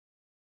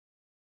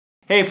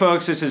Hey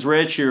folks, this is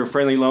Rich, your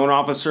friendly loan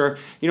officer.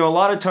 You know, a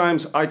lot of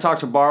times I talk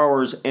to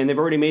borrowers and they've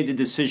already made the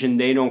decision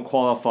they don't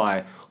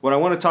qualify. What I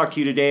want to talk to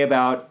you today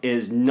about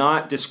is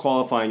not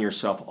disqualifying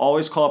yourself.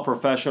 Always call a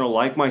professional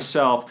like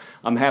myself.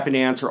 I'm happy to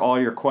answer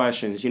all your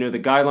questions. You know, the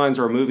guidelines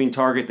are a moving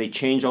target. They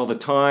change all the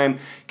time.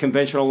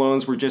 Conventional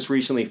loans were just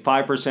recently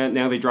 5%.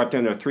 Now they dropped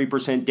down to a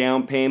 3%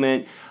 down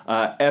payment.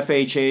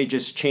 FHA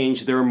just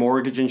changed their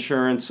mortgage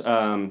insurance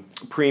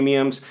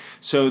premiums.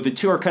 So the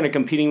two are kind of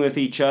competing with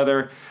each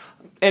other.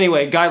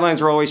 Anyway,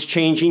 guidelines are always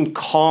changing.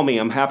 Call me.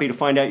 I'm happy to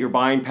find out your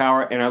buying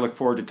power, and I look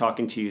forward to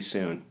talking to you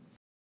soon.